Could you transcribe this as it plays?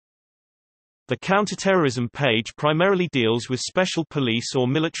The counter-terrorism page primarily deals with special police or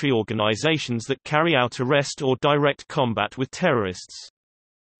military organizations that carry out arrest or direct combat with terrorists.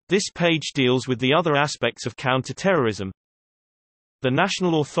 This page deals with the other aspects of counter-terrorism, the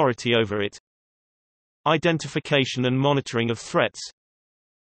national authority over it, identification and monitoring of threats,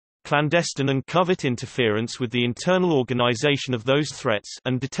 clandestine and covert interference with the internal organization of those threats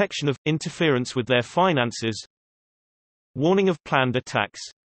and detection of interference with their finances, warning of planned attacks,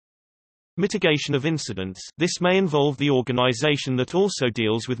 mitigation of incidents. This may involve the organization that also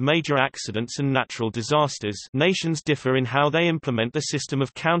deals with major accidents and natural disasters. Nations differ in how they implement the system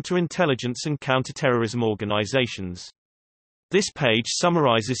of counterintelligence and counterterrorism organizations. This page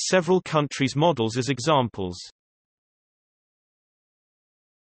summarizes several countries' models as examples.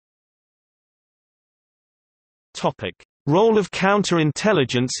 Topic: Role of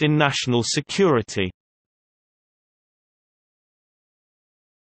counterintelligence in national security.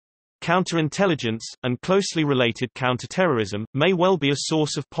 Counterintelligence, and closely related counterterrorism, may well be a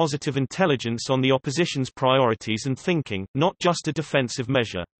source of positive intelligence on the opposition's priorities and thinking, not just a defensive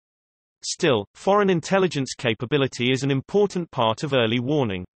measure. Still, foreign intelligence capability is an important part of early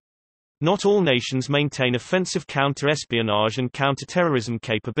warning. Not all nations maintain offensive counter-espionage and counterterrorism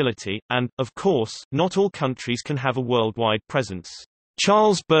capability, and, of course, not all countries can have a worldwide presence.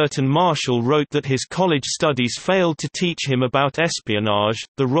 Charles Burton Marshall wrote that his college studies failed to teach him about espionage,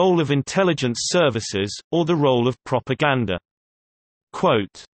 the role of intelligence services, or the role of propaganda.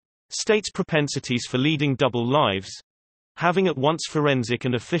 Quote, states' propensities for leading double lives, having at once forensic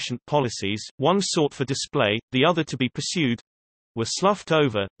and efficient policies, one sought for display, the other to be pursued, were sloughed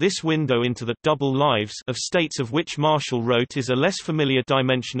over. This window into the double lives of states of which Marshall wrote is a less familiar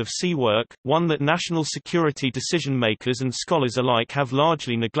dimension of sea work, one that national security decision-makers and scholars alike have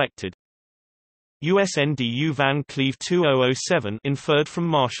largely neglected. USNDU Van Cleve 2007 inferred from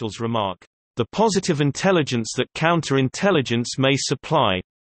Marshall's remark, "The positive intelligence that counterintelligence may supply.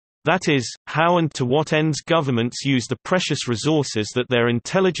 That is, how and to what ends governments use the precious resources that their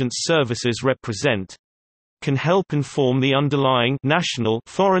intelligence services represent, can help inform the underlying national,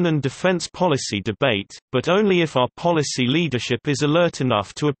 foreign and defense policy debate, but only if our policy leadership is alert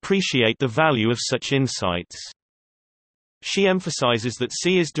enough to appreciate the value of such insights." She emphasizes that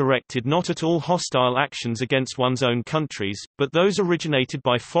C is directed not at all hostile actions against one's own countries, but those originated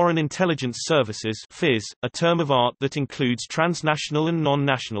by foreign intelligence services (FIS), a term of art that includes transnational and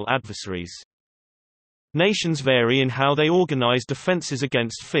non-national adversaries. Nations vary in how they organize defenses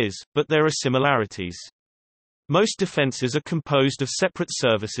against FIS, but there are similarities. Most defenses are composed of separate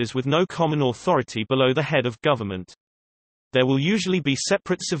services with no common authority below the head of government. There will usually be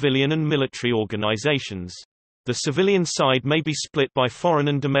separate civilian and military organizations. The civilian side may be split by foreign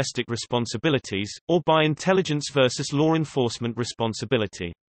and domestic responsibilities, or by intelligence versus law enforcement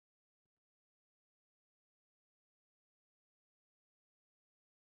responsibility.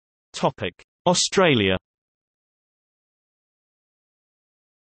 Australia.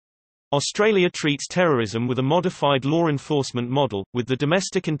 Australia treats terrorism with a modified law enforcement model, with the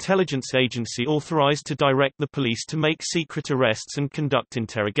Domestic Intelligence Agency authorised to direct the police to make secret arrests and conduct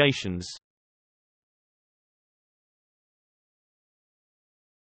interrogations.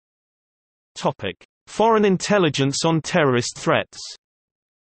 Foreign intelligence on terrorist threats.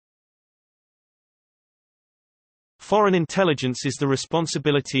 Foreign intelligence is the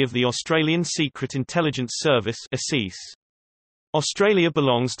responsibility of the Australian Secret Intelligence Service (ASIS). Australia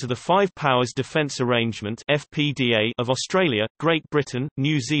belongs to the Five Powers Defence Arrangement (FPDA) of Australia, Great Britain,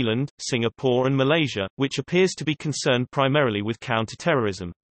 New Zealand, Singapore and Malaysia, which appears to be concerned primarily with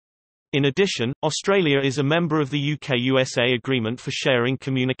counter-terrorism. In addition, Australia is a member of the UK-USA Agreement for Sharing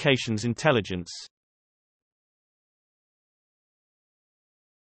Communications Intelligence.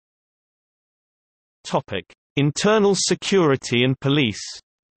 Internal security and police.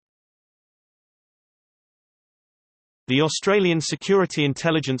 The Australian Security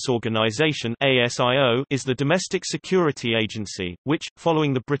Intelligence Organisation (ASIO) is the domestic security agency, which,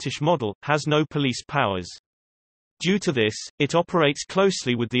 following the British model, has no police powers. Due to this, it operates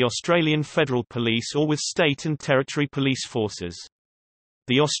closely with the Australian Federal Police or with state and territory police forces.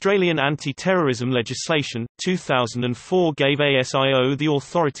 The Australian anti-terrorism legislation, 2004 gave ASIO the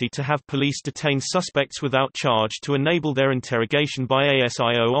authority to have police detain suspects without charge to enable their interrogation by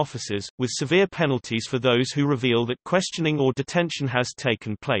ASIO officers, with severe penalties for those who reveal that questioning or detention has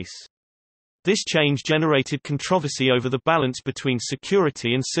taken place. This change generated controversy over the balance between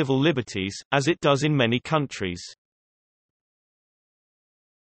security and civil liberties, as it does in many countries.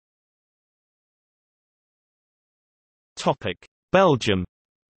 Belgium.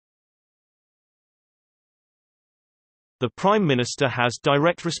 The Prime Minister has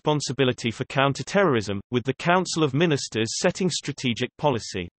direct responsibility for counter-terrorism, with the Council of Ministers setting strategic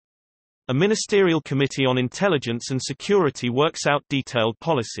policy. A ministerial committee on intelligence and security works out detailed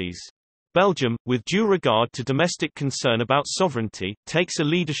policies. Belgium, with due regard to domestic concern about sovereignty, takes a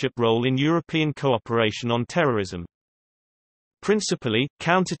leadership role in European cooperation on terrorism. Principally,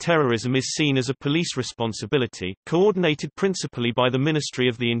 counter-terrorism is seen as a police responsibility, coordinated principally by the Ministry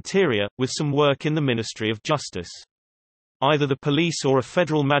of the Interior, with some work in the Ministry of Justice. Either the police or a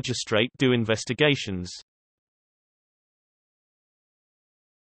federal magistrate do investigations.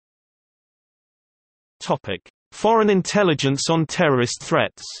 Topic: Foreign intelligence on terrorist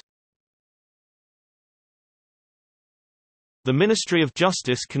threats. The Ministry of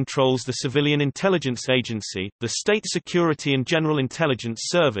Justice controls the Civilian Intelligence Agency, the State Security and General Intelligence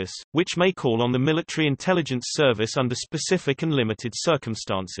Service, which may call on the Military Intelligence Service under specific and limited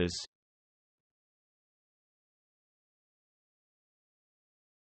circumstances.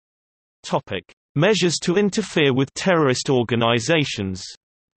 Topic: Measures to interfere with terrorist organizations.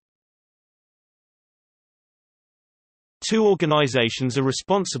 Two organizations are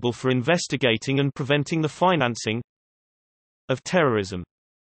responsible for investigating and preventing the financing of terrorism.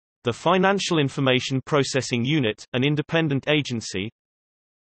 The Financial Information Processing Unit, an independent agency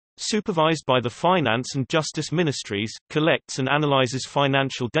supervised by the Finance and Justice Ministries, collects and analyzes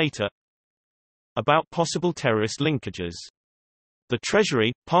financial data about possible terrorist linkages. The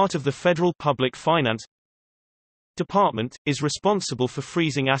Treasury, part of the Federal Public Finance Department, is responsible for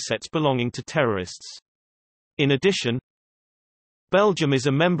freezing assets belonging to terrorists. In addition, Belgium is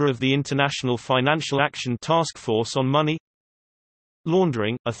a member of the International Financial Action Task Force on Money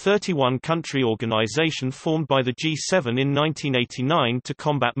Laundering, a 31-country organization formed by the G7 in 1989 to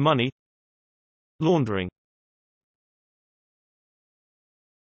combat money laundering.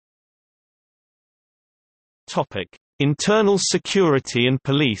 Topic: Internal security and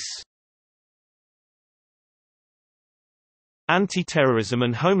police. Anti-terrorism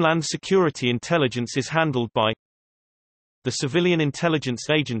and homeland security intelligence is handled by the Civilian Intelligence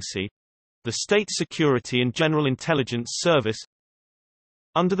Agency, the State Security and General Intelligence Service,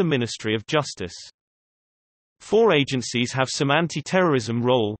 under the Ministry of Justice. 4 agencies have some anti-terrorism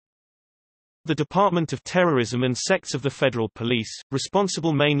role. The Department of Terrorism and sects of the Federal Police,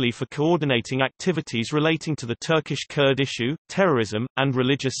 responsible mainly for coordinating activities relating to the Turkish Kurd issue, terrorism, and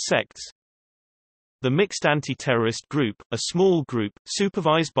religious sects. The Mixed Anti-Terrorist Group, a small group,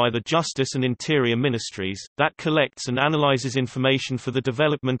 supervised by the Justice and Interior Ministries, that collects and analyzes information for the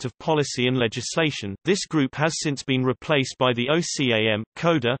development of policy and legislation. This group has since been replaced by the OCAM,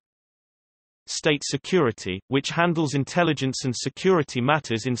 CODA. State Security, which handles intelligence and security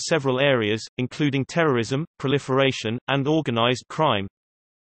matters in several areas, including terrorism, proliferation, and organized crime.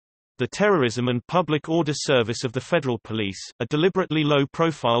 The Terrorism and Public Order Service of the Federal Police, a deliberately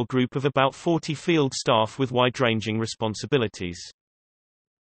low-profile group of about 40 field staff with wide-ranging responsibilities.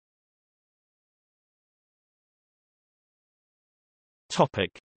 Topic: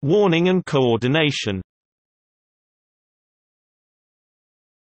 Warning and coordination.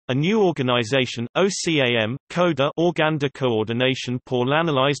 A new organisation, OCAM, CODA, Organe de Coordination pour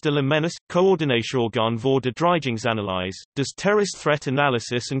l'analyse de la menace, Coordinationsorgan voor de Dreigingsanalyse, does terrorist threat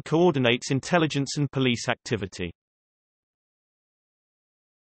analysis and coordinates intelligence and police activity.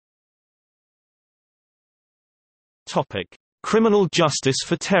 Topic: Criminal justice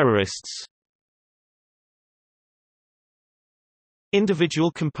for terrorists.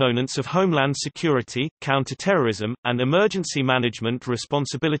 Individual components of homeland security, counter-terrorism, and emergency management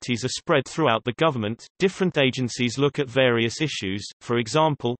responsibilities are spread throughout the government. Different agencies look at various issues. For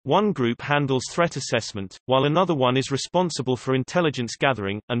example, one group handles threat assessment, while another one is responsible for intelligence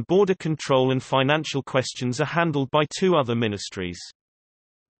gathering, and border control and financial questions are handled by 2 other ministries.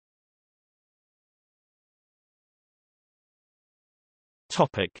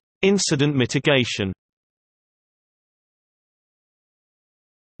 Topic: Incident mitigation.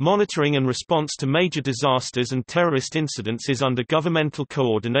 Monitoring and response to major disasters and terrorist incidents is under Governmental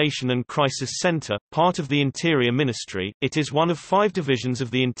Coordination and Crisis Center, part of the Interior Ministry. It is one of 5 divisions of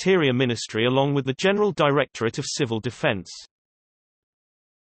the Interior Ministry along with the General Directorate of Civil Defense.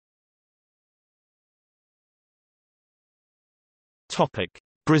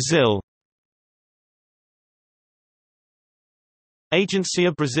 Brazil.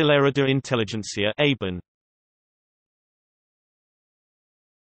 Agência Brasileira de Inteligência (ABIN).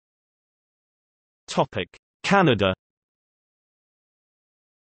 Canada.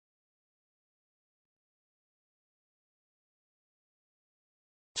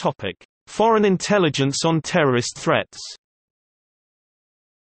 Foreign intelligence on terrorist threats.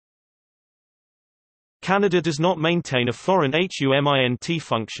 Canada does not maintain a foreign HUMINT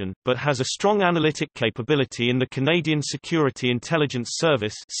function, but has a strong analytic capability in the Canadian Security Intelligence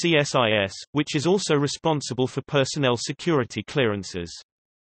Service (CSIS), which is also responsible for personnel security clearances.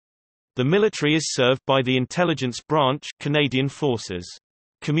 The military is served by the Intelligence Branch, Canadian Forces.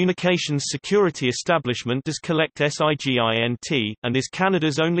 Communications Security Establishment does collect SIGINT, and is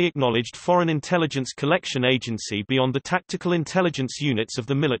Canada's only acknowledged foreign intelligence collection agency beyond the tactical intelligence units of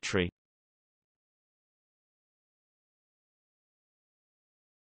the military.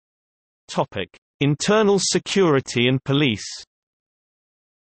 Internal security and police.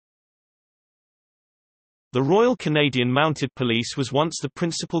 The Royal Canadian Mounted Police was once the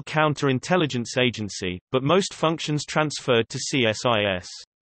principal counter-intelligence agency, but most functions transferred to CSIS.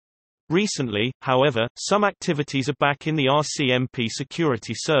 Recently, however, some activities are back in the RCMP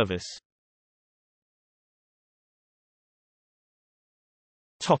security service.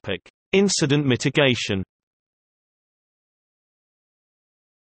 Incident mitigation.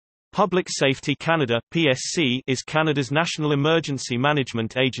 Public Safety Canada (PSC) is Canada's national emergency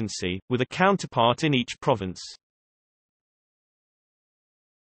management agency, with a counterpart in each province.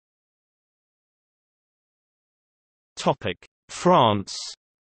 France.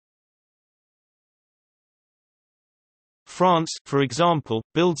 France, for example,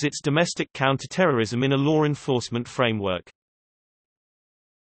 builds its domestic counter-terrorism in a law enforcement framework.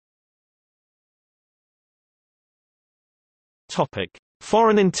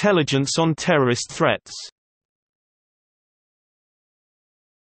 Foreign intelligence on terrorist threats.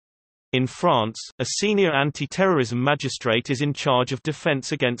 In France, a senior anti-terrorism magistrate is in charge of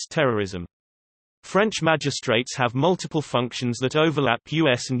defense against terrorism. French magistrates have multiple functions that overlap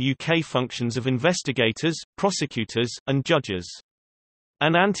US and UK functions of investigators, prosecutors, and judges.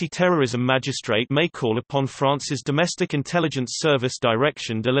 An anti-terrorism magistrate may call upon France's Domestic Intelligence Service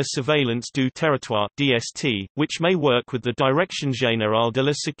Direction de la Surveillance du Territoire (DST), which may work with the Direction Générale de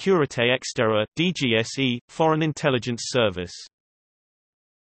la Sécurité Extérieure (DGSE), Foreign Intelligence Service.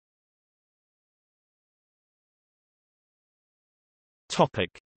 Topic: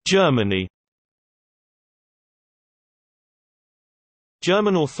 Germany.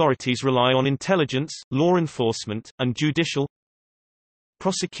 German authorities rely on intelligence, law enforcement, and judicial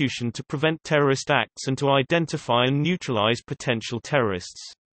prosecution to prevent terrorist acts and to identify and neutralize potential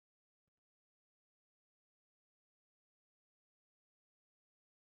terrorists.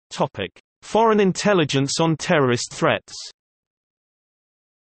 Topic: Foreign intelligence on terrorist threats.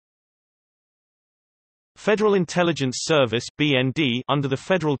 Federal Intelligence Service (BND) under the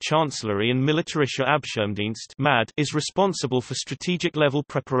Federal Chancellery and Militärischer Abschirmdienst (MAD) is responsible for strategic-level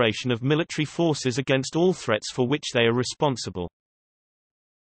preparation of military forces against all threats for which they are responsible.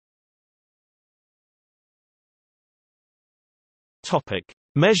 Topic: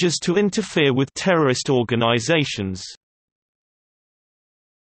 Measures to interfere with terrorist organizations.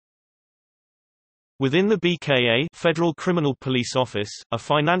 Within the BKA, Federal Criminal Police Office, a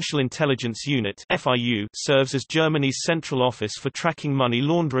financial intelligence unit (FIU) serves as Germany's central office for tracking money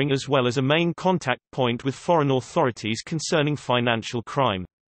laundering as well as a main contact point with foreign authorities concerning financial crime.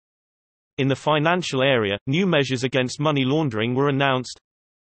 In the financial area, new measures against money laundering were announced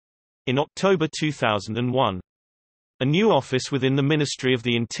in October 2001. A new office within the Ministry of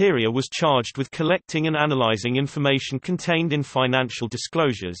the Interior was charged with collecting and analyzing information contained in financial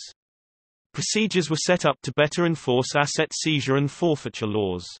disclosures. Procedures were set up to better enforce asset seizure and forfeiture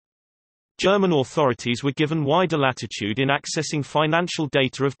laws. German authorities were given wider latitude in accessing financial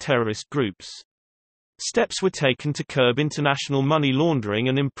data of terrorist groups. Steps were taken to curb international money laundering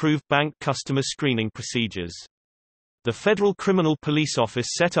and improve bank customer screening procedures. The Federal Criminal Police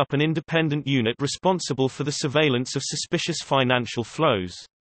Office set up an independent unit responsible for the surveillance of suspicious financial flows.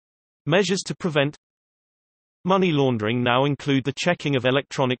 Measures to prevent money laundering now include the checking of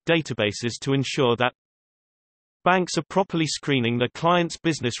electronic databases to ensure that banks are properly screening their clients'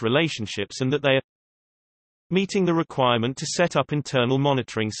 business relationships and that they are meeting the requirement to set up internal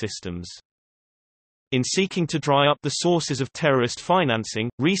monitoring systems. In seeking to dry up the sources of terrorist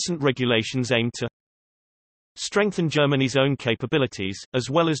financing, recent regulations aim to strengthen Germany's own capabilities, as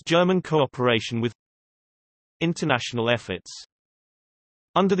well as German cooperation with international efforts.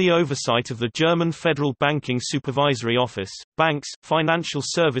 Under the oversight of the German Federal Banking Supervisory Office, banks, financial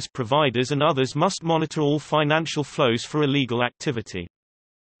service providers and others must monitor all financial flows for illegal activity.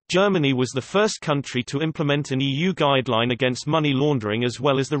 Germany was the first country to implement an EU guideline against money laundering as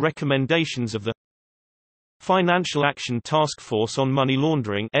well as the recommendations of the Financial Action Task Force on Money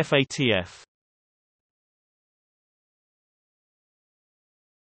Laundering (FATF).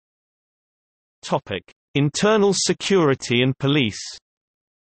 Topic: Internal security and police.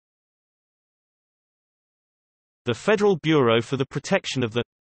 The Federal Bureau for the Protection of the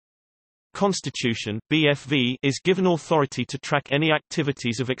Constitution (BFV) is given authority to track any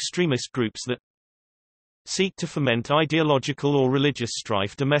activities of extremist groups that seek to foment ideological or religious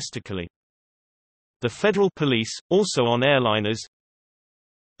strife domestically. The Federal Police, also on airliners.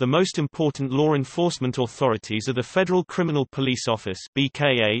 The most important law enforcement authorities are the Federal Criminal Police Office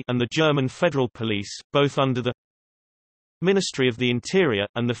 (BKA) and the German Federal Police, both under the Ministry of the Interior,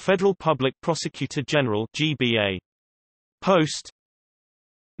 and the Federal Public Prosecutor General (GBA). Post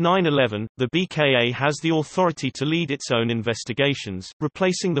 9/11, the BKA has the authority to lead its own investigations,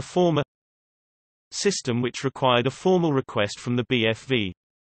 replacing the former system which required a formal request from the BFV.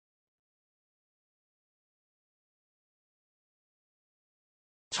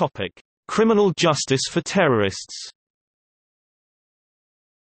 Topic: Criminal justice for terrorists.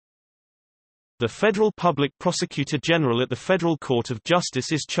 The Federal Public Prosecutor General at the Federal Court of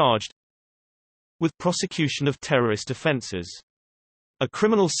Justice is charged with prosecution of terrorist offenses. A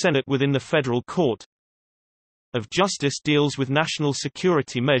criminal senate within the Federal Court of Justice deals with national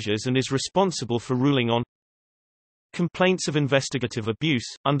security measures and is responsible for ruling on complaints of investigative abuse,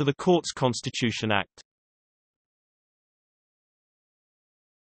 under the Court's Constitution Act.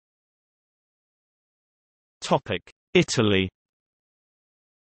 Italy.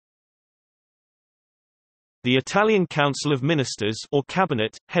 The Italian Council of Ministers or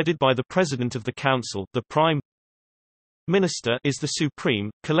Cabinet, headed by the President of the Council, the Prime Minister, is the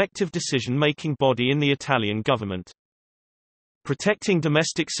supreme, collective decision-making body in the Italian government. Protecting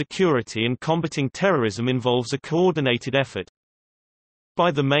domestic security and combating terrorism involves a coordinated effort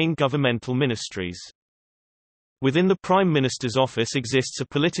by the main governmental ministries. Within the Prime Minister's office exists a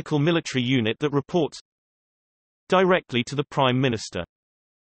political military unit that reports directly to the Prime Minister.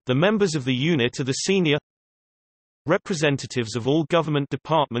 The members of the unit are the senior representatives of all government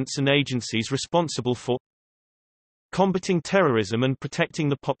departments and agencies responsible for combating terrorism and protecting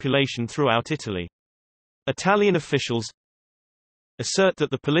the population throughout Italy. Italian officials assert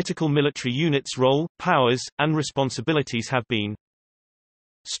that the political military unit's role, powers, and responsibilities have been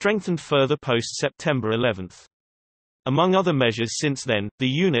strengthened further post-September 11. Among other measures since then, the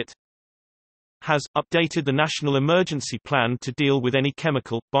unit has updated the National Emergency Plan to deal with any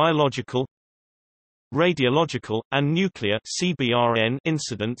chemical, biological, radiological, and nuclear (CBRN)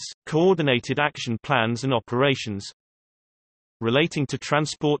 incidents, coordinated action plans and operations relating to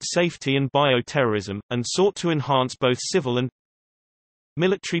transport safety and bioterrorism, and sought to enhance both civil and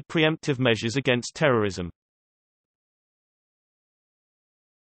military preemptive measures against terrorism.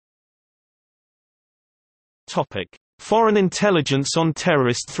 Topic: Foreign intelligence on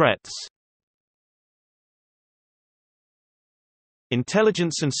terrorist threats.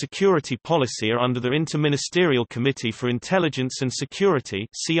 Intelligence and security policy are under the Interministerial Committee for Intelligence and Security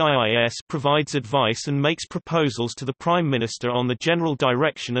 (CIIS), provides advice and makes proposals to the Prime Minister on the general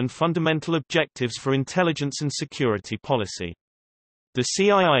direction and fundamental objectives for intelligence and security policy. The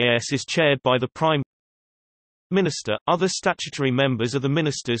CIIS is chaired by the Prime Minister. Other statutory members are the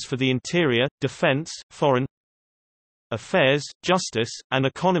Ministers for the Interior, Defence, Foreign Affairs, Justice, and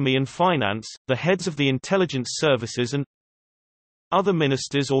Economy and Finance, the heads of the intelligence services, and other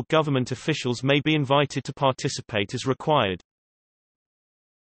ministers or government officials may be invited to participate as required.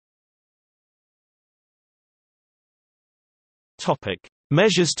 Topic: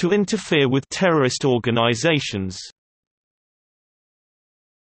 Measures to interfere with terrorist organizations.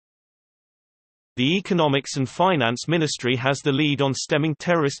 The Economics and Finance Ministry has the lead on stemming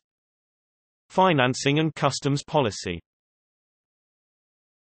terrorist financing and customs policy.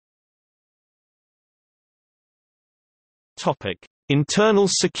 Topic: Internal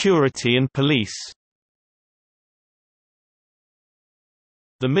security and police.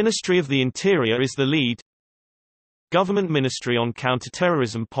 The Ministry of the Interior is the lead government ministry on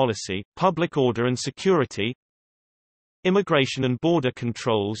counter-terrorism policy, public order and security, immigration and border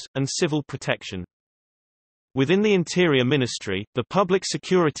controls, and civil protection. Within the Interior Ministry, the Public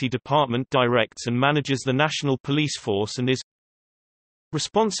Security Department directs and manages the National Police Force and is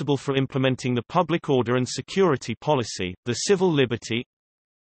responsible for implementing the public order and security policy. The Civil Liberty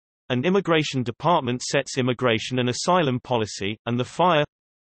and Immigration Department sets immigration and asylum policy, and the Fire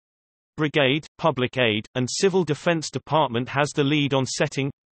Brigade, Public Aid, and Civil Defense Department has the lead on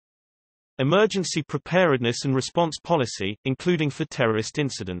setting emergency preparedness and response policy, including for terrorist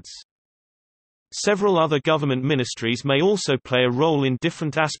incidents. Several other government ministries may also play a role in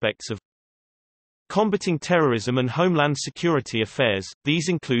different aspects of combating terrorism and homeland security affairs. These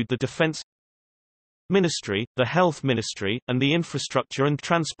include the Defense Ministry, the Health Ministry, and the Infrastructure and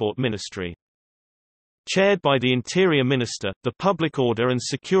Transport Ministry. Chaired by the Interior Minister, the Public Order and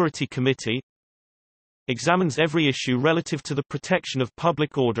Security Committee examines every issue relative to the protection of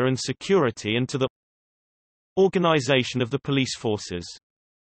public order and security and to the organization of the police forces.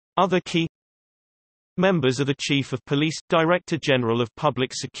 Other key members are the Chief of Police, Director General of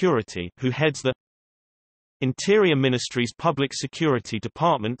Public Security, who heads the Interior Ministry's Public Security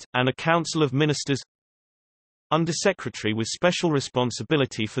Department, and a Council of Ministers, Undersecretary with special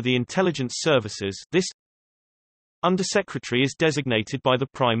responsibility for the intelligence services. This Undersecretary is designated by the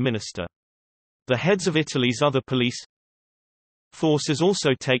Prime Minister. The heads of Italy's other police forces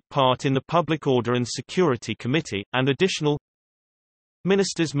also take part in the Public Order and Security Committee, and additional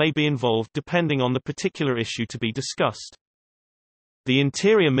ministers may be involved depending on the particular issue to be discussed. The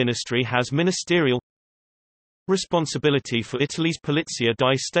Interior Ministry has ministerial responsibility for Italy's Polizia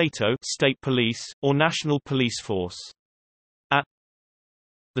di Stato, state police, or national police force. At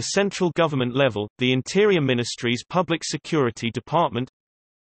the central government level, the Interior Ministry's Public Security Department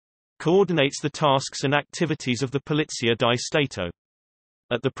coordinates the tasks and activities of the Polizia di Stato.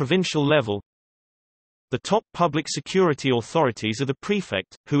 At the provincial level, the top public security authorities are the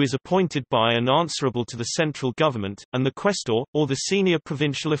prefect, who is appointed by and answerable to the central government, and the questor, or the senior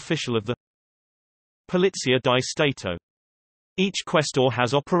provincial official of the Polizia di Stato. Each questor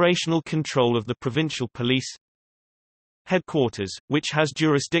has operational control of the provincial police headquarters, which has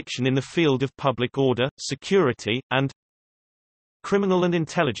jurisdiction in the field of public order, security, and criminal and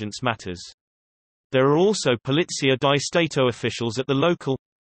intelligence matters. There are also Polizia di Stato officials at the local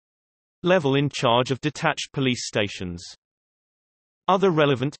level in charge of detached police stations. Other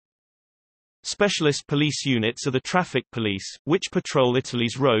relevant specialist police units are the traffic police, which patrol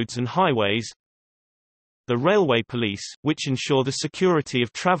Italy's roads and highways, the railway police, which ensure the security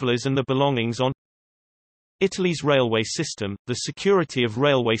of travelers and the belongings on Italy's railway system, the security of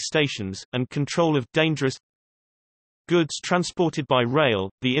railway stations, and control of dangerous goods transported by rail,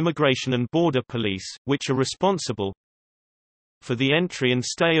 the immigration and border police, which are responsible for the entry and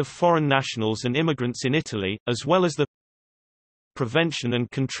stay of foreign nationals and immigrants in Italy, as well as the prevention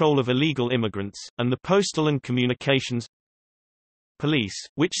and control of illegal immigrants, and the postal and communications police,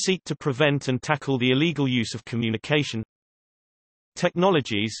 which seek to prevent and tackle the illegal use of communication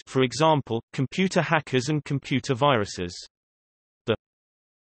technologies, for example, computer hackers and computer viruses. The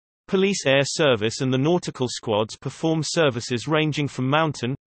police air service and the nautical squads perform services ranging from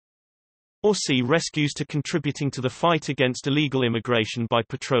mountain or sea rescues to contributing to the fight against illegal immigration by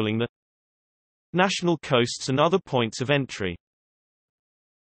patrolling the national coasts and other points of entry.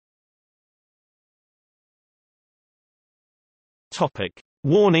 Topic: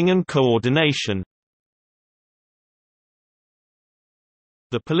 Warning and coordination.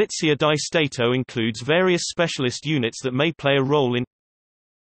 The Polizia di Stato includes various specialist units that may play a role in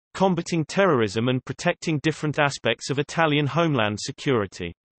combating terrorism and protecting different aspects of Italian homeland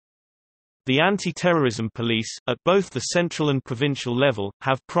security. The anti-terrorism police, at both the central and provincial level,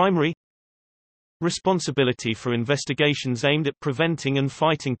 have primary responsibility for investigations aimed at preventing and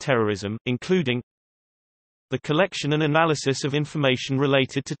fighting terrorism, including the collection and analysis of information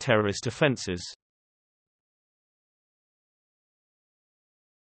related to terrorist offenses.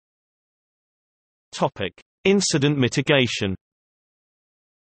 Topic: Incident mitigation.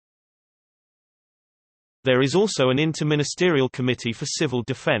 There is also an interministerial committee for civil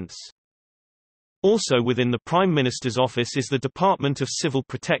defense. Also within the Prime Minister's office is the Department of Civil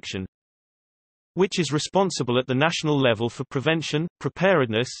Protection, which is responsible at the national level for prevention,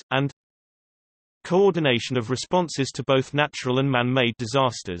 preparedness, and coordination of responses to both natural and man-made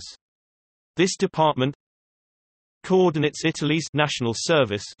disasters. This department coordinates Italy's National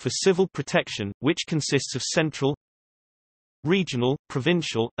Service for Civil Protection, which consists of central, regional,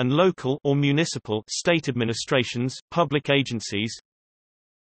 provincial, and local or municipal state administrations, public agencies,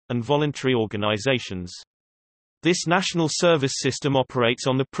 and voluntary organizations. This national service system operates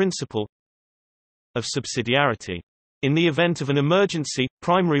on the principle of subsidiarity. In the event of an emergency,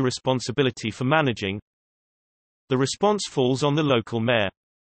 primary responsibility for managing the response falls on the local mayor.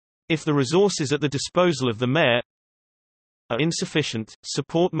 If the resources at the disposal of the mayor are insufficient,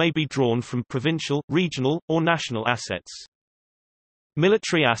 support may be drawn from provincial, regional, or national assets.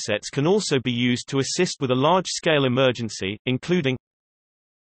 Military assets can also be used to assist with a large-scale emergency, including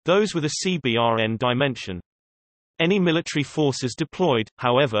those with a CBRN dimension. Any military forces deployed,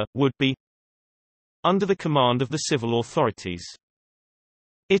 however, would be under the command of the civil authorities.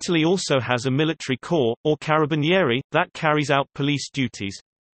 Italy also has a military corps, or carabinieri, that carries out police duties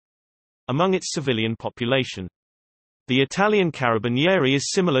among its civilian population. The Italian carabinieri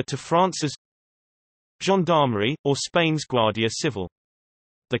is similar to France's gendarmerie, or Spain's Guardia Civil.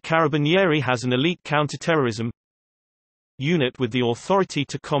 The carabinieri has an elite counter-terrorism unit with the authority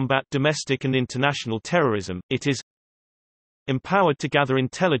to combat domestic and international terrorism. It is empowered to gather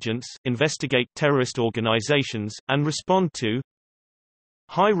intelligence, investigate terrorist organizations, and respond to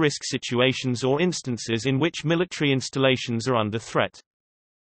high-risk situations or instances in which military installations are under threat.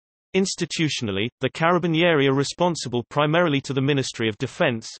 Institutionally, the Carabinieri are responsible primarily to the Ministry of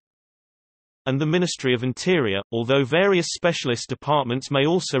Defense and the Ministry of Interior, although various specialist departments may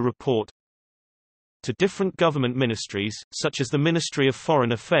also report to different government ministries, such as the Ministry of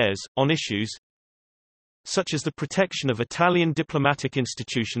Foreign Affairs, on issues such as the protection of Italian diplomatic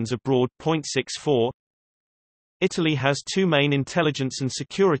institutions abroad. 64. Italy has two main intelligence and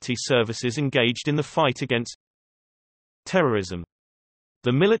security services engaged in the fight against terrorism.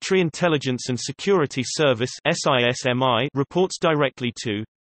 The Military Intelligence and Security Service (SISMI) reports directly to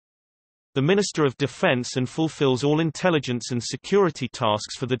the Minister of Defense and fulfills all intelligence and security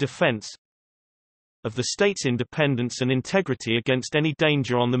tasks for the defense of the state's independence and integrity against any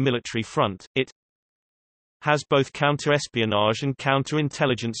danger on the military front. It has both counter-espionage and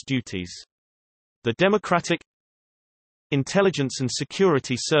counter-intelligence duties. The Democratic Intelligence and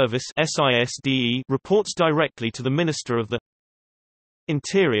Security Service (SISDE) reports directly to the Minister of the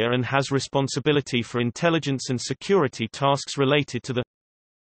Interior and has responsibility for intelligence and security tasks related to the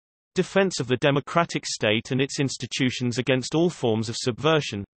defense of the democratic state and its institutions against all forms of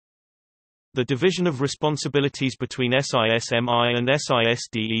subversion. The division of responsibilities between SISMI and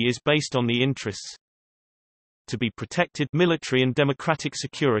SISDE is based on the interests to be protected, military and democratic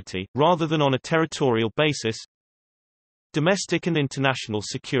security, rather than on a territorial basis, domestic and international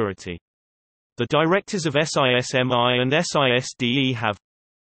security. The directors of SISMI and SISDE have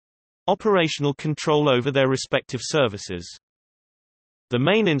operational control over their respective services. The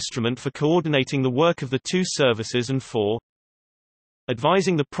main instrument for coordinating the work of the two services and for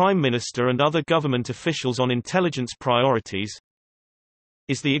advising the Prime Minister and other government officials on intelligence priorities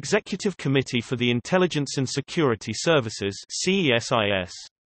is the Executive Committee for the Intelligence and Security Services (CESIS).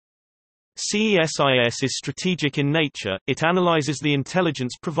 CESIS is strategic in nature. It analyzes the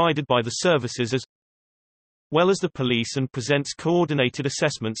intelligence provided by the services as well as the police and presents coordinated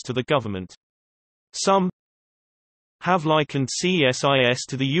assessments to the government. Some have likened CESIS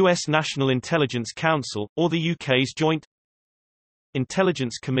to the US National Intelligence Council, or the UK's Joint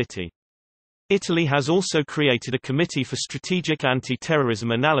Intelligence Committee. Italy has also created a Committee for Strategic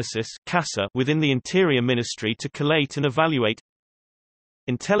Anti-Terrorism Analysis (CASA) within the Interior Ministry to collate and evaluate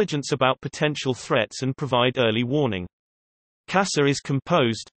intelligence about potential threats and provide early warning. CASA is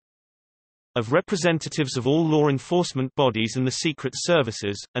composed of representatives of all law enforcement bodies and the secret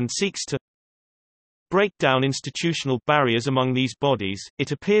services, and seeks to break down institutional barriers among these bodies.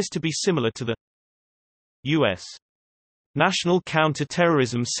 It appears to be similar to the U.S. National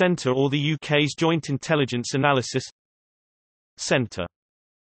Counter-Terrorism Center or the UK's Joint Intelligence Analysis Center.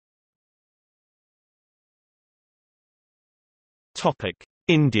 Topic: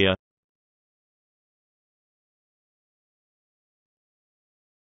 India.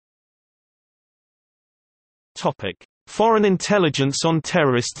 Topic: Foreign intelligence on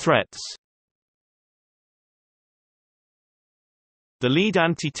terrorist threats. The lead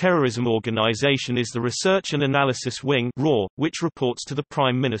anti-terrorism organization is the Research and Analysis Wing (RAW), which reports to the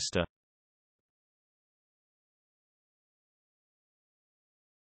Prime Minister.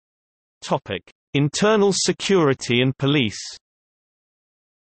 Topic: Internal security and police.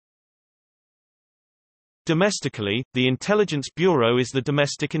 Domestically, the Intelligence Bureau is the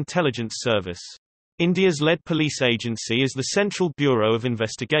Domestic Intelligence Service. India's lead police agency is the Central Bureau of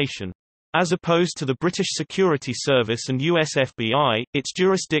Investigation. As opposed to the British Security Service and US FBI, its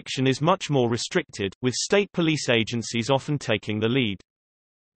jurisdiction is much more restricted, with state police agencies often taking the lead.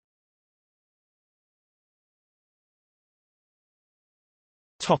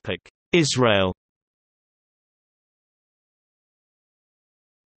 Israel.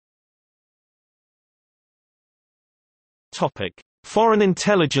 Foreign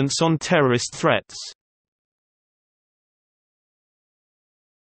intelligence on terrorist threats.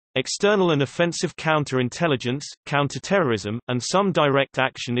 External and offensive counterintelligence, counter-terrorism, and some direct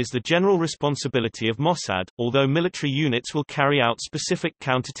action is the general responsibility of Mossad, although military units will carry out specific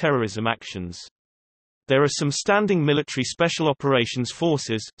counter-terrorism actions. There are some standing military special operations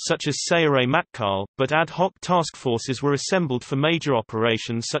forces, such as Sayeret-Matkal, but ad hoc task forces were assembled for major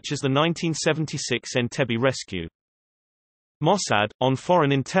operations such as the 1976 Entebbe rescue. Mossad, on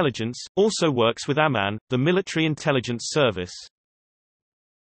foreign intelligence, also works with Amman, the military intelligence service.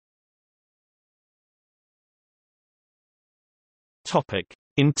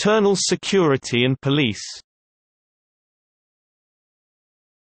 Internal security and police.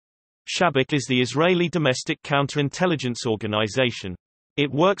 Shabak is the Israeli domestic counterintelligence organization. It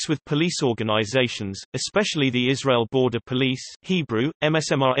works with police organizations, especially the Israel Border Police Hebrew,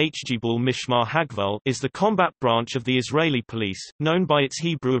 MSMR Hgibul Mishmar Hagval is the combat branch of the Israeli police, known by its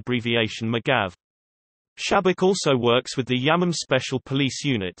Hebrew abbreviation Magav. Shabak also works with the Yamam Special Police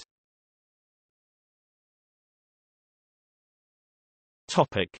Unit.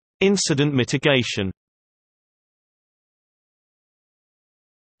 Incident mitigation.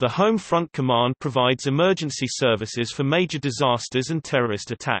 The Home Front Command provides emergency services for major disasters and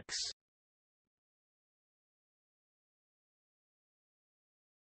terrorist attacks.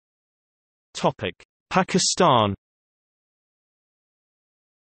 Pakistan.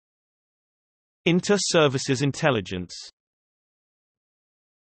 Inter-Services Intelligence.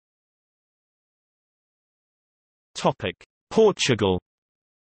 Portugal.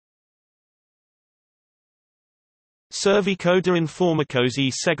 Serviço de Informações e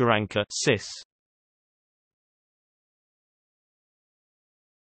Segurança (SIS).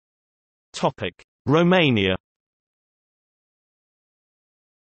 Romania.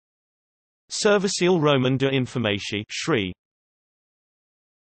 Serviciul Roman de Informații (SRI).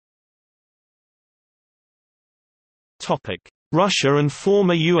 Russia and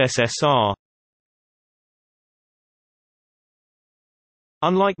former USSR.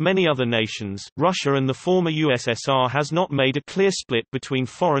 Unlike many other nations, Russia and the former USSR has not made a clear split between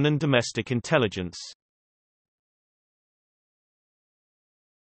foreign and domestic intelligence.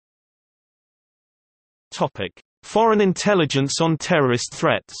 Foreign intelligence on terrorist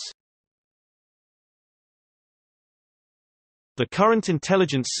threats. The current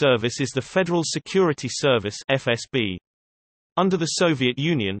intelligence service is the Federal Security Service (FSB). Under the Soviet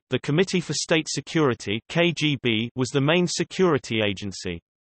Union, the Committee for State Security (KGB) was the main security agency.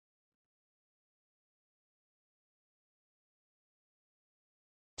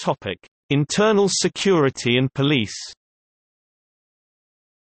 Topic: Internal security and police.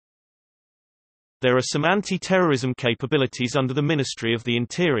 There are some anti-terrorism capabilities under the Ministry of the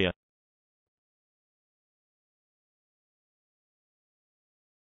Interior.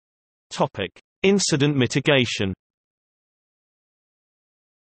 Topic: Incident mitigation.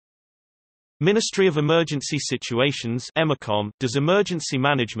 Ministry of Emergency Situations does emergency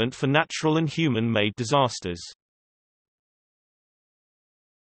management for natural and human-made disasters.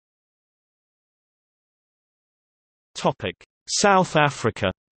 South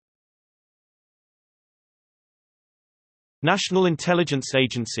Africa. National Intelligence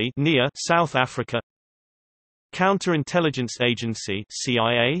Agency South Africa. Counter-Intelligence Agency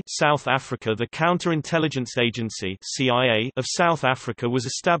 (CIA) South Africa. The Counter-Intelligence Agency (CIA) of South Africa was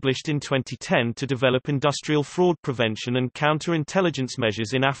established in 2010 to develop industrial fraud prevention and counter-intelligence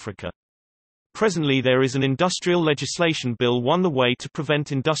measures in Africa. Presently there is an industrial legislation bill on the way to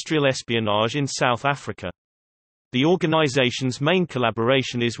prevent industrial espionage in South Africa. The organization's main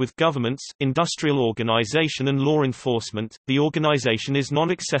collaboration is with governments, industrial organization and law enforcement. The organization is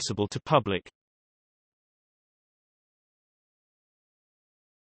non-accessible to public.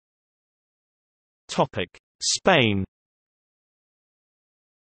 Spain.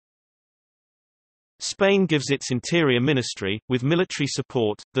 Spain gives its interior ministry, with military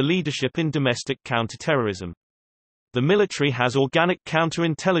support, the leadership in domestic counter-terrorism. The military has organic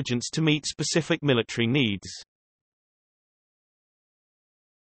counterintelligence to meet specific military needs.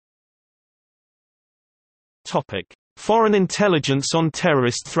 Foreign intelligence on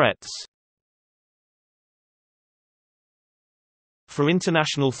terrorist threats. For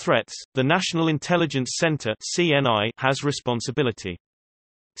international threats, the National Intelligence Center (CNI) has responsibility.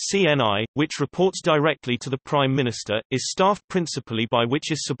 CNI, which reports directly to the Prime Minister, is staffed principally by which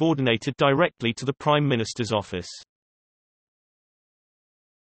is subordinated directly to the Prime Minister's office.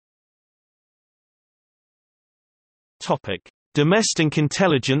 Topic: Domestic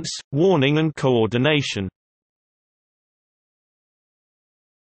intelligence, warning and coordination.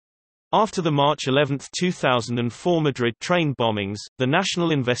 After the March 11, 2004 Madrid train bombings, the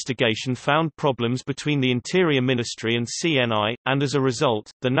national investigation found problems between the Interior Ministry and CNI, and as a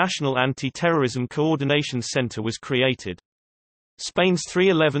result, the National Anti-Terrorism Coordination Center was created. Spain's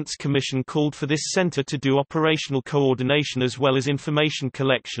 3/11 Commission called for this center to do operational coordination as well as information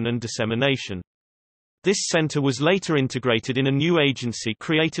collection and dissemination. This center was later integrated in a new agency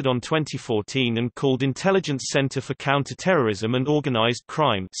created on 2014 and called Intelligence Center for Counter-Terrorism and Organized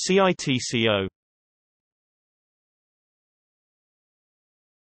Crime (CITCO).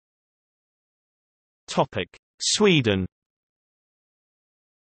 Topic: Sweden.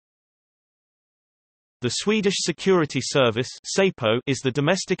 The Swedish Security Service (SEPO) is the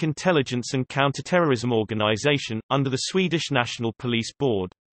domestic intelligence and counter-terrorism organization under the Swedish National Police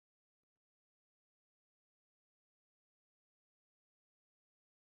Board.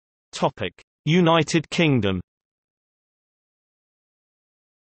 United Kingdom.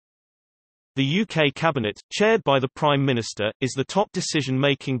 The UK Cabinet, chaired by the Prime Minister, is the top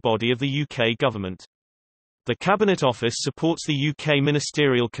decision-making body of the UK government. The Cabinet Office supports the UK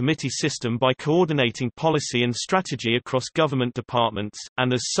ministerial committee system by coordinating policy and strategy across government departments,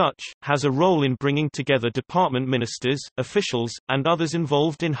 and as such, has a role in bringing together department ministers, officials, and others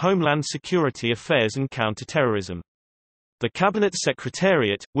involved in homeland security affairs and counter-terrorism. The Cabinet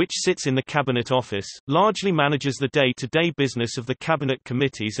Secretariat, which sits in the Cabinet Office, largely manages the day-to-day business of the Cabinet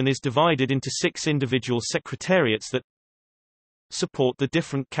committees and is divided into 6 individual secretariats that support the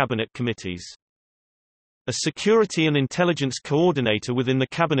different Cabinet committees. A Security and Intelligence Coordinator within the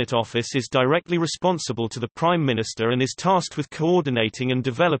Cabinet Office is directly responsible to the Prime Minister and is tasked with coordinating and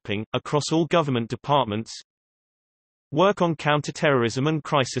developing, across all government departments, work on counter-terrorism and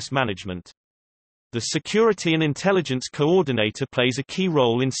crisis management. The Security and Intelligence Coordinator plays a key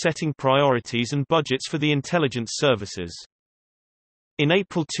role in setting priorities and budgets for the intelligence services. In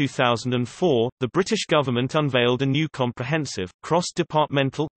April 2004, the British government unveiled a new comprehensive,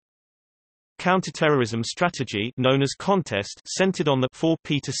 cross-departmental counter-terrorism strategy known as CONTEST, centered on the 4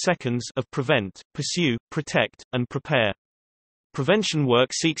 P2 of prevent, pursue, protect, and prepare. Prevention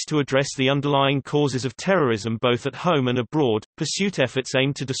work seeks to address the underlying causes of terrorism both at home and abroad. Pursuit efforts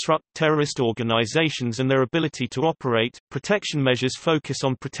aim to disrupt terrorist organizations and their ability to operate. Protection measures focus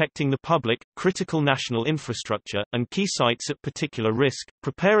on protecting the public, critical national infrastructure, and key sites at particular risk.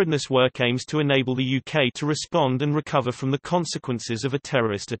 Preparedness work aims to enable the UK to respond and recover from the consequences of a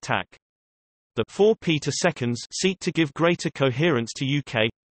terrorist attack. The 4 P2 seek to give greater coherence to UK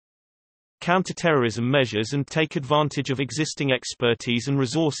counter-terrorism measures and take advantage of existing expertise and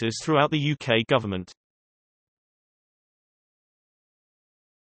resources throughout the UK government.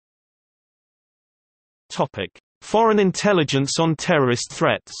 Topic: Foreign intelligence on terrorist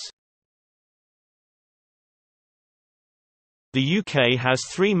threats. The UK has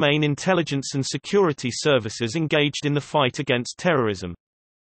 3 main intelligence and security services engaged in the fight against terrorism.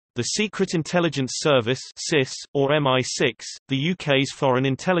 The Secret Intelligence Service (SIS), or MI6, the UK's Foreign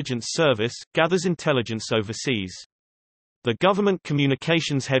Intelligence Service, gathers intelligence overseas. The Government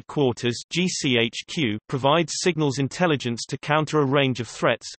Communications Headquarters (GCHQ) provides signals intelligence to counter a range of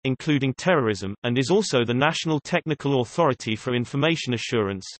threats, including terrorism, and is also the National Technical Authority for Information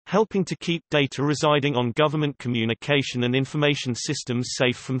Assurance, helping to keep data residing on government communication and information systems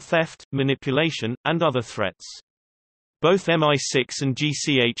safe from theft, manipulation, and other threats. Both MI6 and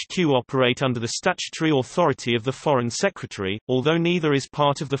GCHQ operate under the statutory authority of the Foreign Secretary, although neither is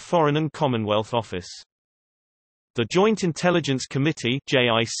part of the Foreign and Commonwealth Office. The Joint Intelligence Committee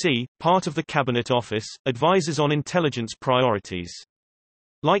 (JIC), part of the Cabinet Office, advises on intelligence priorities.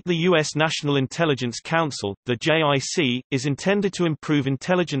 Like the U.S. National Intelligence Council, the JIC is intended to improve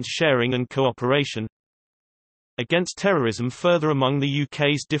intelligence sharing and cooperation against terrorism further among the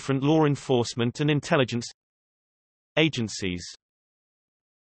UK's different law enforcement and intelligence agencies.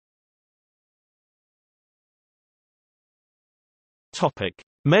 Topic: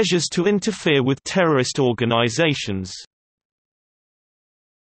 Measures to interfere with terrorist organisations.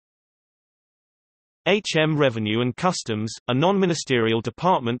 Revenue and Customs, a non-ministerial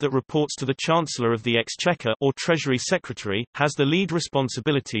department that reports to the Chancellor of the Exchequer or Treasury Secretary, has the lead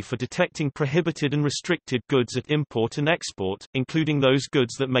responsibility for detecting prohibited and restricted goods at import and export, including those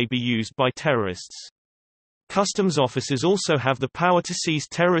goods that may be used by terrorists. Customs officers also have the power to seize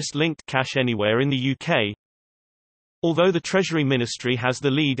terrorist-linked cash anywhere in the UK, although the Treasury Ministry has the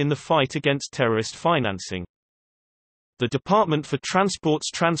lead in the fight against terrorist financing. The Department for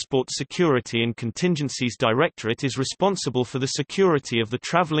Transport's Transport Security and Contingencies Directorate is responsible for the security of the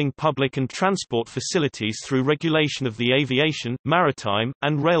travelling public and transport facilities through regulation of the aviation, maritime,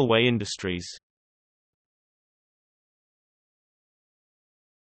 and railway industries.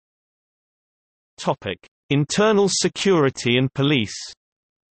 Topic: Internal security and police.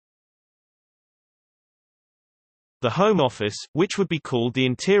 The Home Office, which would be called the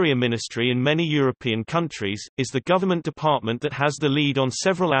Interior Ministry in many European countries, is the government department that has the lead on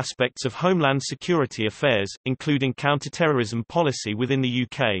several aspects of homeland security affairs, including counter-terrorism policy within the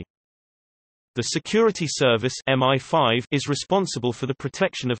UK. The Security Service (MI5) is responsible for the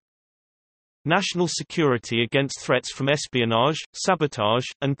protection of national security against threats from espionage, sabotage,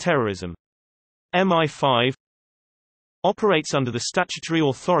 and terrorism. MI5 operates under the statutory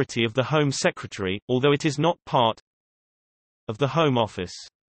authority of the Home Secretary, although it is not part of the Home Office.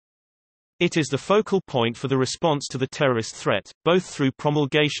 It is the focal point for the response to the terrorist threat, both through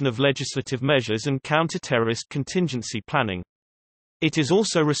promulgation of legislative measures and counter-terrorist contingency planning. It is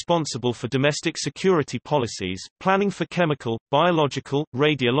also responsible for domestic security policies, planning for chemical, biological,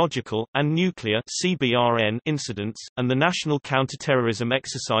 radiological, and nuclear (CBRN) incidents, and the National Counter-Terrorism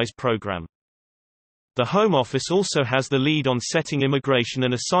Exercise Programme. The Home Office also has the lead on setting immigration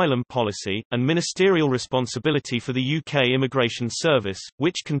and asylum policy, and ministerial responsibility for the UK Immigration Service,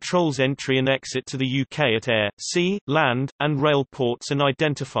 which controls entry and exit to the UK at air, sea, land, and rail ports and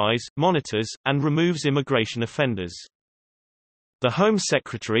identifies, monitors, and removes immigration offenders. The Home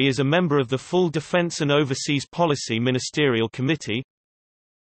Secretary is a member of the full Defence and Overseas Policy Ministerial Committee,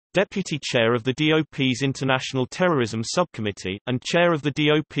 Deputy Chair of the DOP's International Terrorism Subcommittee, and Chair of the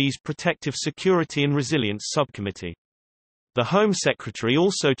DOP's Protective Security and Resilience Subcommittee. The Home Secretary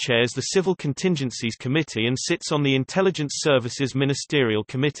also chairs the Civil Contingencies Committee and sits on the Intelligence Services Ministerial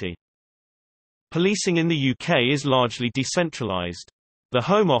Committee. Policing in the UK is largely decentralised. The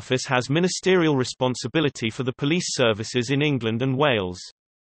Home Office has ministerial responsibility for the police services in England and Wales.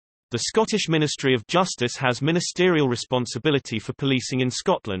 The Scottish Ministry of Justice has ministerial responsibility for policing in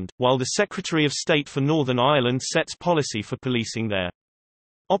Scotland, while the Secretary of State for Northern Ireland sets policy for policing there.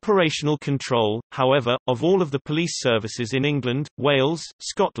 Operational control, however, of all of the police services in England, Wales,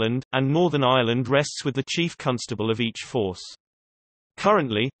 Scotland, and Northern Ireland rests with the Chief Constable of each force.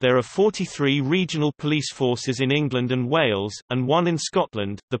 Currently, there are 43 regional police forces in England and Wales, and one in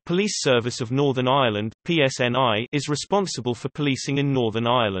Scotland. The Police Service of Northern Ireland (PSNI) is responsible for policing in Northern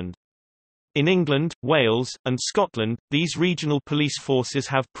Ireland. In England, Wales, and Scotland, these regional police forces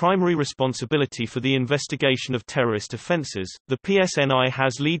have primary responsibility for the investigation of terrorist offences. The PSNI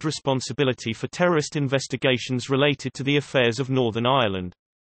has lead responsibility for terrorist investigations related to the affairs of Northern Ireland.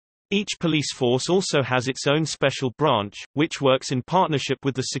 Each police force also has its own special branch, which works in partnership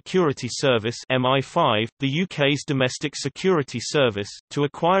with the Security Service (MI5), the UK's domestic security service, to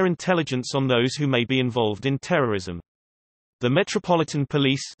acquire intelligence on those who may be involved in terrorism. The Metropolitan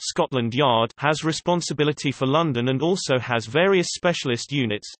Police Scotland Yard has responsibility for London and also has various specialist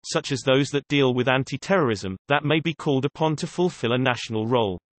units, such as those that deal with anti-terrorism, that may be called upon to fulfil a national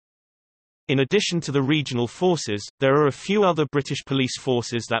role. In addition to the regional forces, there are a few other British police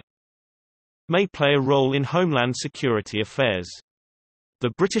forces that may play a role in homeland security affairs. The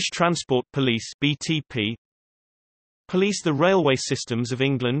British Transport Police (BTP) police the railway systems of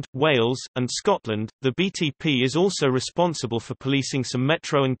England, Wales, and Scotland. The BTP is also responsible for policing some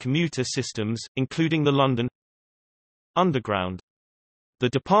metro and commuter systems, including the London Underground. The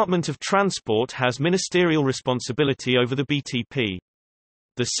Department of Transport has ministerial responsibility over the BTP.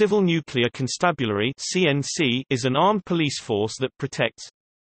 The Civil Nuclear Constabulary (CNC) is an armed police force that protects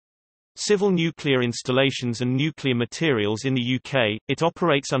civil nuclear installations and nuclear materials in the UK. It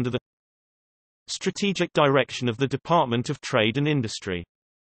operates under the strategic direction of the Department of Trade and Industry.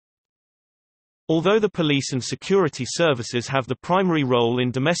 Although the police and security services have the primary role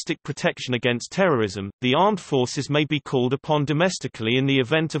in domestic protection against terrorism, the armed forces may be called upon domestically in the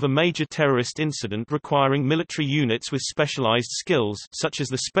event of a major terrorist incident requiring military units with specialized skills, such as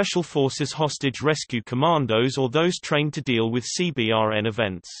the Special Forces Hostage Rescue Commandos or those trained to deal with CBRN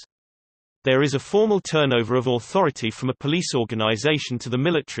events. There is a formal turnover of authority from a police organization to the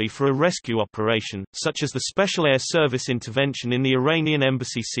military for a rescue operation, such as the Special Air Service intervention in the Iranian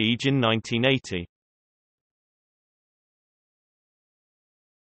embassy siege in 1980.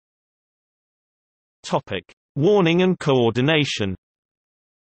 Topic: Warning and coordination.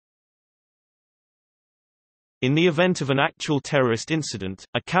 In the event of an actual terrorist incident,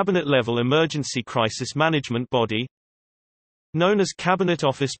 a cabinet-level emergency crisis management body, known as Cabinet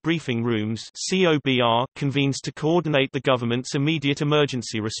Office Briefing Rooms (COBR), convenes to coordinate the government's immediate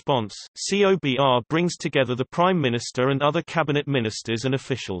emergency response. COBR brings together the Prime Minister and other cabinet ministers and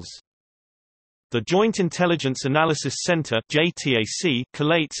officials. The Joint Intelligence Analysis Centre (JTAC)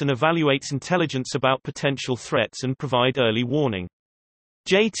 collates and evaluates intelligence about potential threats and provide early warning.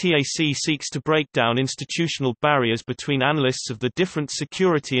 JTAC seeks to break down institutional barriers between analysts of the different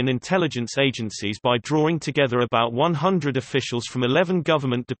security and intelligence agencies by drawing together about 100 officials from 11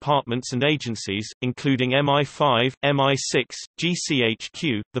 government departments and agencies, including MI5, MI6,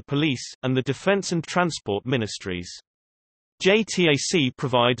 GCHQ, the police, and the Defence and Transport Ministries. JTAC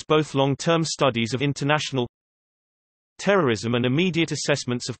provides both long-term studies of international terrorism and immediate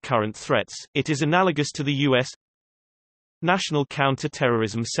assessments of current threats. It is analogous to the U.S. National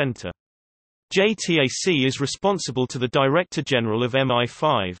Counter-Terrorism Center. JTAC is responsible to the Director General of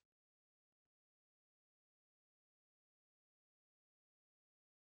MI5.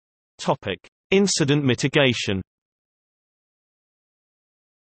 Topic: Incident mitigation.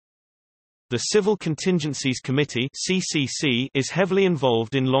 The Civil Contingencies Committee (CCC) is heavily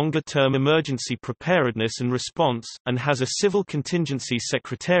involved in longer-term emergency preparedness and response, and has a Civil Contingencies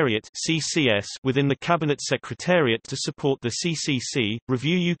Secretariat (CCS) within the Cabinet Secretariat to support the CCC,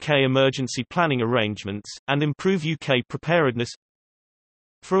 review UK emergency planning arrangements, and improve UK preparedness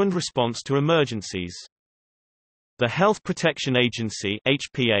for and response to emergencies. The Health Protection Agency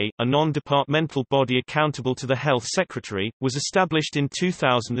 (HPA), a non-departmental body accountable to the Health Secretary, was established in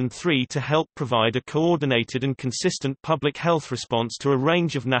 2003 to help provide a coordinated and consistent public health response to a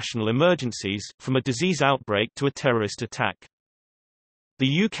range of national emergencies, from a disease outbreak to a terrorist attack.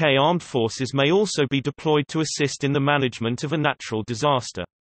 The UK Armed Forces may also be deployed to assist in the management of a natural disaster.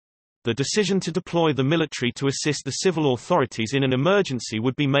 The decision to deploy the military to assist the civil authorities in an emergency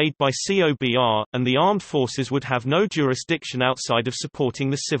would be made by COBR, and the armed forces would have no jurisdiction outside of supporting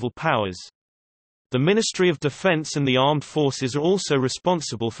the civil powers. The Ministry of Defence and the Armed Forces are also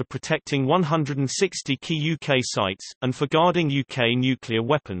responsible for protecting 160 key UK sites, and for guarding UK nuclear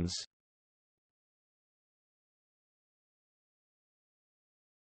weapons.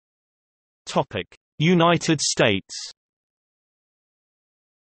 United States.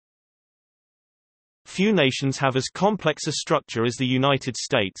 Few nations have as complex a structure as the United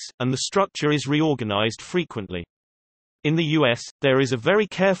States, and the structure is reorganized frequently. In the US, there is a very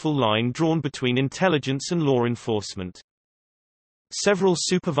careful line drawn between intelligence and law enforcement. Several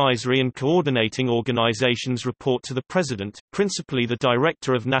supervisory and coordinating organizations report to the President, principally the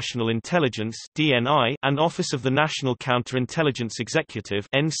Director of National Intelligence (DNI) and Office of the National Counterintelligence Executive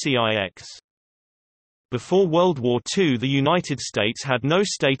 (NCIX). Before World War II, the United States had no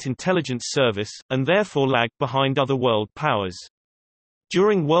state intelligence service, and therefore lagged behind other world powers.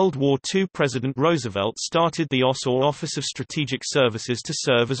 During World War II, President Roosevelt started the OSS, or Office of Strategic Services, to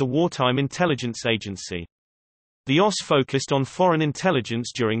serve as a wartime intelligence agency. The OSS focused on foreign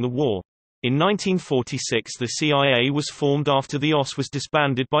intelligence during the war. In 1946, the CIA was formed after the OSS was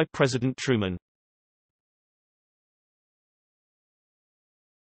disbanded by President Truman.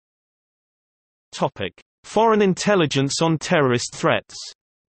 Foreign intelligence on terrorist threats.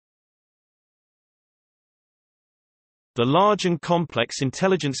 The large and complex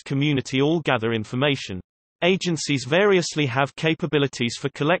intelligence community all gather information. Agencies variously have capabilities for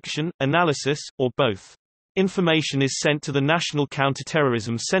collection, analysis, or both. Information is sent to the National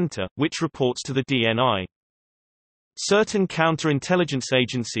Counter-Terrorism Center, which reports to the DNI. Certain counterintelligence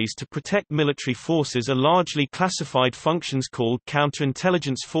agencies to protect military forces are largely classified functions called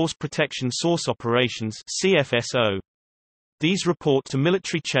Counterintelligence Force Protection Source Operations (CFSO). These report to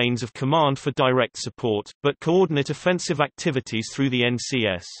military chains of command for direct support, but coordinate offensive activities through the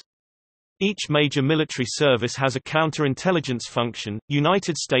NCS. Each major military service has a counterintelligence function: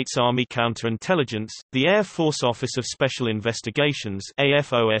 United States Army Counterintelligence, the Air Force Office of Special Investigations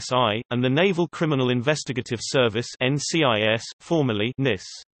 (AFOSI), and the Naval Criminal Investigative Service (NCIS), formerly NIS.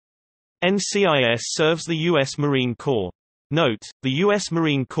 NCIS serves the U.S. Marine Corps. Note, the U.S.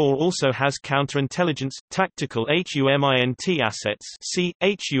 Marine Corps also has counterintelligence, tactical HUMINT assets. See,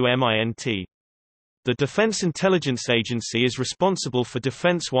 HUMINT. The Defense Intelligence Agency is responsible for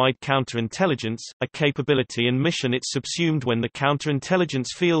defense-wide counterintelligence, a capability and mission it subsumed when the Counterintelligence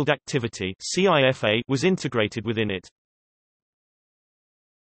Field Activity (CIFA) was integrated within it.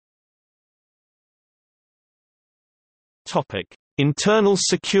 Topic: Internal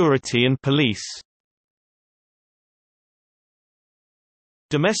security and police.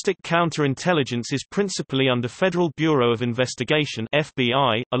 Domestic counterintelligence is principally under Federal Bureau of Investigation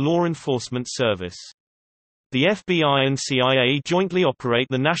 (FBI), a law enforcement service. The FBI and CIA jointly operate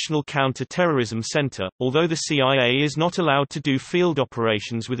the National Counter-Terrorism Center, although the CIA is not allowed to do field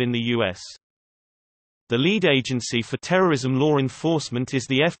operations within the U.S. The lead agency for terrorism law enforcement is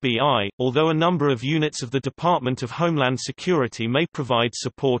the FBI, although a number of units of the Department of Homeland Security may provide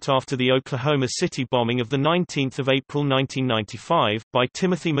support after the Oklahoma City bombing of 19 April 1995, by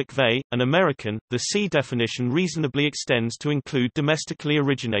Timothy McVeigh, an American. The C definition reasonably extends to include domestically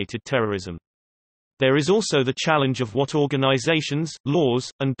originated terrorism. There is also the challenge of what organizations,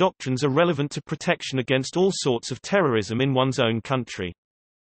 laws, and doctrines are relevant to protection against all sorts of terrorism in one's own country.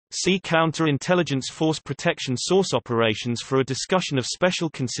 See Counterintelligence Force Protection Source Operations for a discussion of special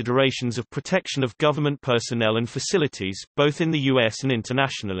considerations of protection of government personnel and facilities, both in the U.S. and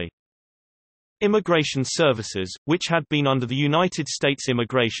internationally. Immigration Services, which had been under the United States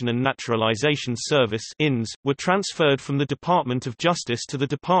Immigration and Naturalization Service (INS), were transferred from the Department of Justice to the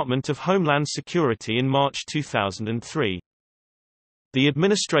Department of Homeland Security in March 2003. The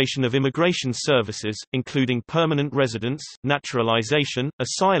administration of immigration services, including permanent residence, naturalization,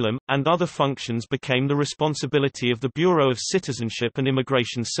 asylum, and other functions became the responsibility of the Bureau of Citizenship and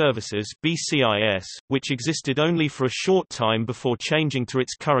Immigration Services (BCIS), which existed only for a short time before changing to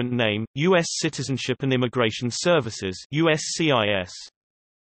its current name, U.S. Citizenship and Immigration Services (USCIS).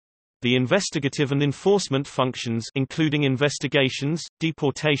 The investigative and enforcement functions, including investigations,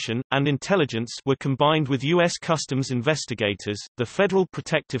 deportation, and intelligence, were combined with U.S. Customs investigators, the Federal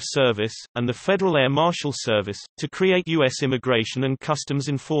Protective Service, and the Federal Air Marshal Service, to create U.S. Immigration and Customs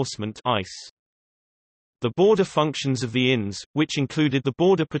Enforcement (ICE). The border functions of the INS, which included the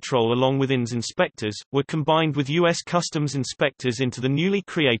Border Patrol along with INS inspectors, were combined with U.S. Customs inspectors into the newly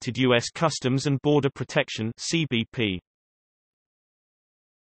created U.S. Customs and Border Protection (CBP).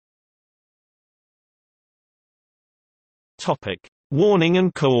 Topic: Warning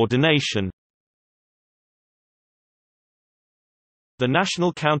and coordination. The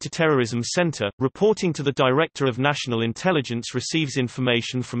National Counter-Terrorism Center, reporting to the Director of National Intelligence, receives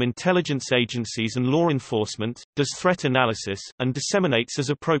information from intelligence agencies and law enforcement, does threat analysis, and disseminates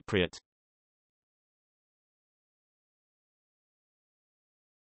as appropriate.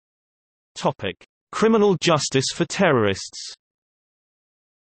 Topic: Criminal justice for terrorists.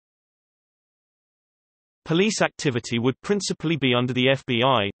 Police activity would principally be under the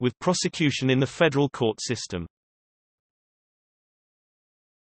FBI, with prosecution in the federal court system.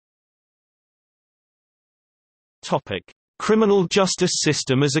 Topic: Criminal justice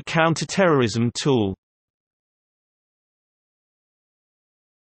system as a counter-terrorism tool.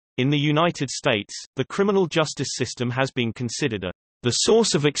 In the United States, the criminal justice system has been considered the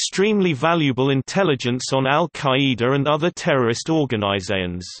source of extremely valuable intelligence on al-Qaeda and other terrorist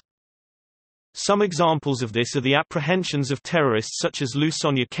organizations. Some examples of this are the apprehensions of terrorists such as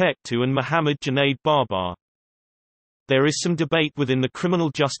Lusanya Kektu and Mohammed Junaid Barbar. There is some debate within the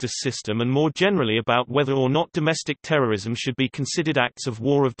criminal justice system and more generally about whether or not domestic terrorism should be considered acts of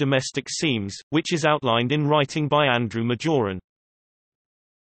war of domestic seams, which is outlined in writing by Andrew Majoran.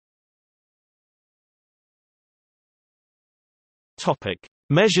 Topic: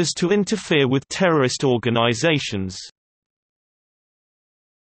 Measures to interfere with terrorist organizations.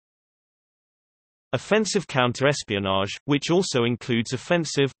 Offensive counter-espionage, which also includes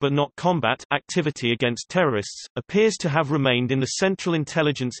offensive but not combat activity against terrorists, appears to have remained in the Central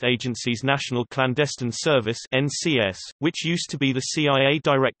Intelligence Agency's National Clandestine Service (NCS), which used to be the CIA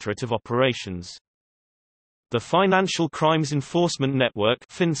Directorate of Operations. The Financial Crimes Enforcement Network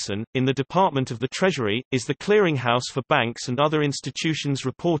 (FinCEN), in the Department of the Treasury, is the clearinghouse for banks and other institutions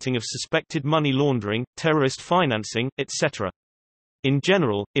reporting of suspected money laundering, terrorist financing, etc. In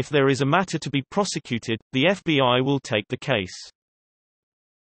general, if there is a matter to be prosecuted, the FBI will take the case.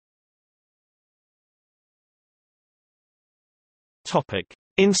 Topic: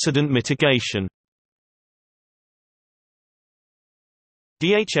 Incident mitigation.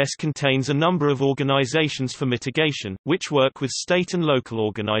 DHS contains a number of organizations for mitigation, which work with state and local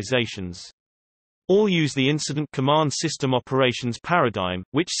organizations. All use the Incident Command System operations paradigm,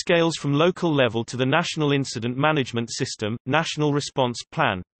 which scales from local level to the National Incident Management System, National Response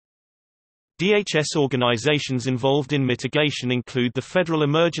Plan. DHS organizations involved in mitigation include the Federal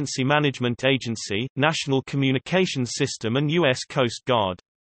Emergency Management Agency, National Communications System and U.S. Coast Guard.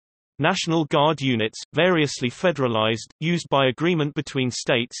 National Guard units, variously federalized, used by agreement between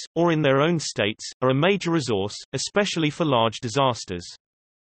states, or in their own states, are a major resource, especially for large disasters.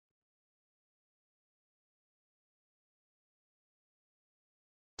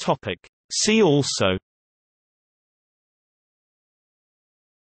 See also: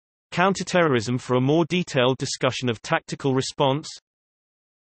 Counterterrorism for a more detailed discussion of tactical response,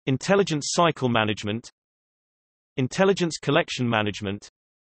 Intelligence cycle management, Intelligence collection management,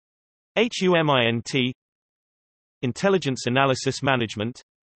 HUMINT, Intelligence analysis management,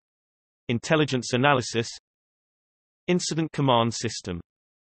 Intelligence analysis, Incident command system.